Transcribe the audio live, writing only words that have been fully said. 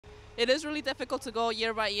It is really difficult to go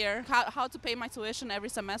year by year, how to pay my tuition every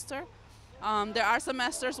semester. There are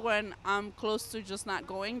semesters when I'm close to just not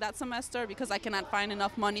going that semester because I cannot find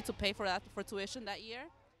enough money to pay for tuition that year.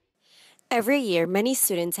 Every year, many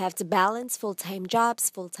students have to balance full time jobs,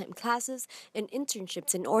 full time classes, and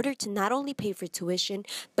internships in order to not only pay for tuition,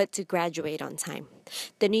 but to graduate on time.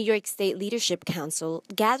 The New York State Leadership Council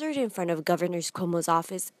gathered in front of Governor Cuomo's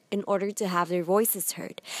office in order to have their voices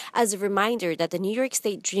heard, as a reminder that the New York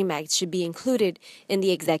State DREAM Act should be included in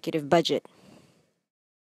the executive budget.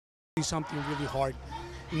 Something really hard.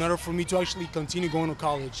 In order for me to actually continue going to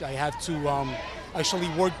college, I had to actually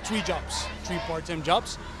work three part-time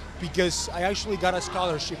jobs, because I actually got a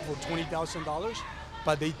scholarship for $20,000,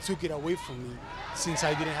 but they took it away from me since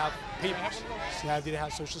I didn't have papers, since I didn't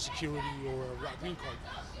have Social Security or a green card.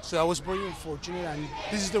 So I was very unfortunate, and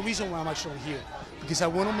this is the reason why I'm actually here, because I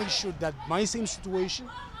want to make sure that my same situation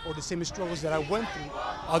or the same struggles that I went through,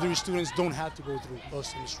 other students don't have to go through those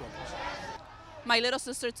same struggles. My little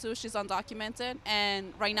sister too, she's undocumented,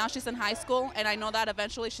 and right now she's in high school, and I know that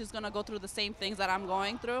eventually she's going to go through the same things that I'm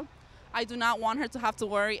going through. I do not want her to have to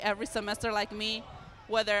worry every semester like me,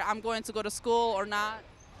 whether I'm going to go to school or not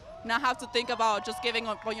have to think about just giving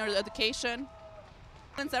up on your education.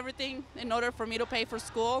 Since everything, in order for me to pay for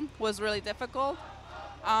school, was really difficult,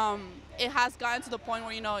 it has gotten to the point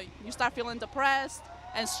where, you start feeling depressed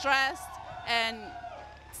and stressed, and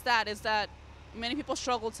it's that many people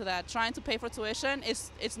struggle to that. Trying to pay for tuition,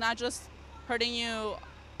 it's not just hurting you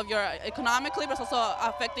economically, but it's also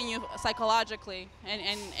affecting you psychologically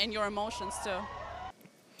and your emotions too.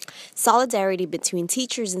 Solidarity between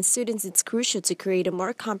teachers and students is crucial to create a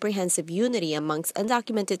more comprehensive unity amongst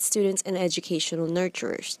undocumented students and educational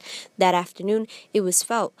nurturers. That afternoon, it was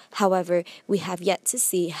felt. However, we have yet to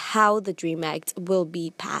see how the DREAM Act will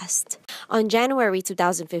be passed. On January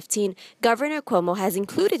 2015, Governor Cuomo has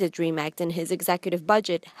included the DREAM Act in his executive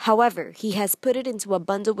budget. However, he has put it into a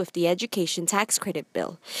bundle with the Education Tax Credit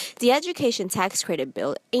Bill. The Education Tax Credit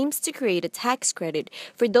Bill aims to create a tax credit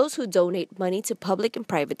for those who donate money to public and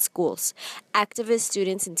private schools. Activists,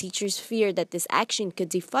 students, and teachers fear that this action could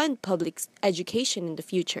defund public education in the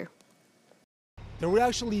future. There were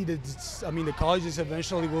actually, the colleges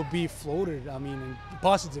eventually will be floated,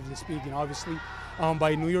 positively speaking, obviously,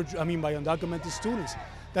 by undocumented students.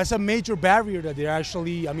 That's a major barrier that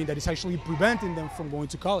that is actually preventing them from going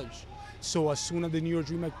to college. So as soon as the New York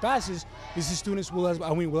DREAM Act passes, these students will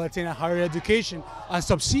attain a higher education, and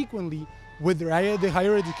subsequently, with the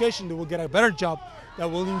higher education, they will get a better job that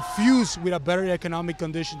will infuse with a better economic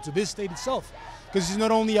condition to this state itself. Because it's not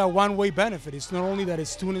only a one-way benefit. It's not only that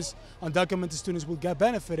undocumented students will get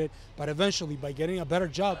benefited, but eventually, by getting a better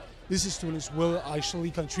job, these students will actually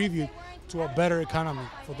contribute to a better economy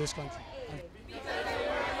for this country.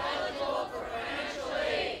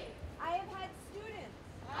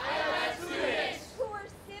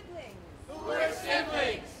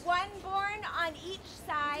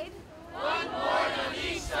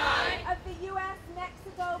 Of the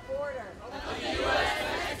U.S.-Mexico border.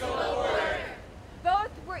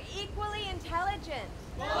 Both were equally intelligent.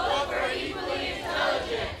 Hard-working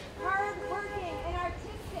and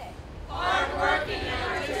artistic.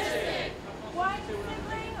 One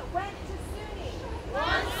sibling went to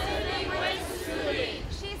SUNY.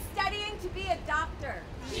 She's studying to be a doctor.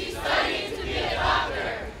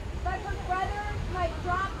 But her brother might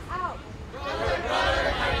drop out.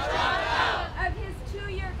 Of his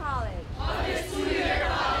two-year college.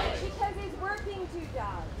 Because he's working two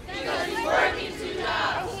jobs. And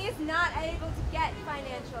he is not able to get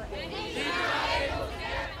financial aid.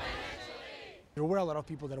 There were a lot of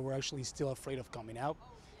people that were actually still afraid of coming out.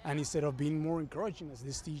 And instead of being more encouraging as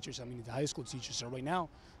these teachers, the high school teachers are right now,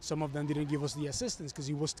 some of them didn't give us the assistance because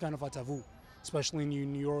it was kind of a taboo, especially in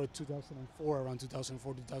New York 2004, around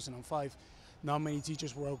 2004, 2005. Not many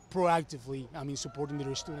teachers were proactively, supporting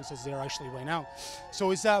their students as they are actually right now.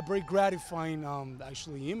 So it's a very gratifying,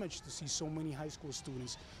 image to see so many high school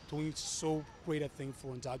students doing so great a thing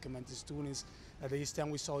for undocumented students, that they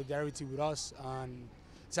stand with solidarity with us, and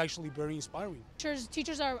it's actually very inspiring.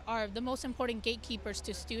 Teachers are the most important gatekeepers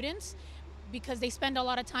to students because they spend a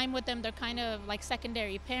lot of time with them. They're kind of like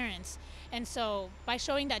secondary parents. And so by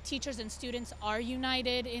showing that teachers and students are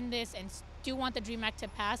united in this and do want the DREAM Act to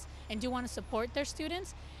pass and do want to support their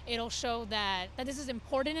students, it'll show that this is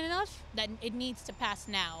important enough that it needs to pass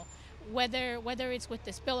now. Whether it's with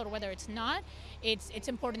this bill or whether it's not, it's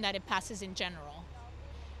important that it passes in general.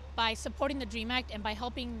 By supporting the DREAM Act and by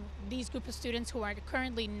helping these group of students who are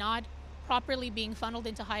currently not properly being funneled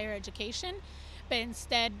into higher education, but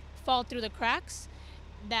instead fall through the cracks,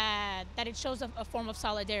 that it shows a form of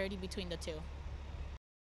solidarity between the two.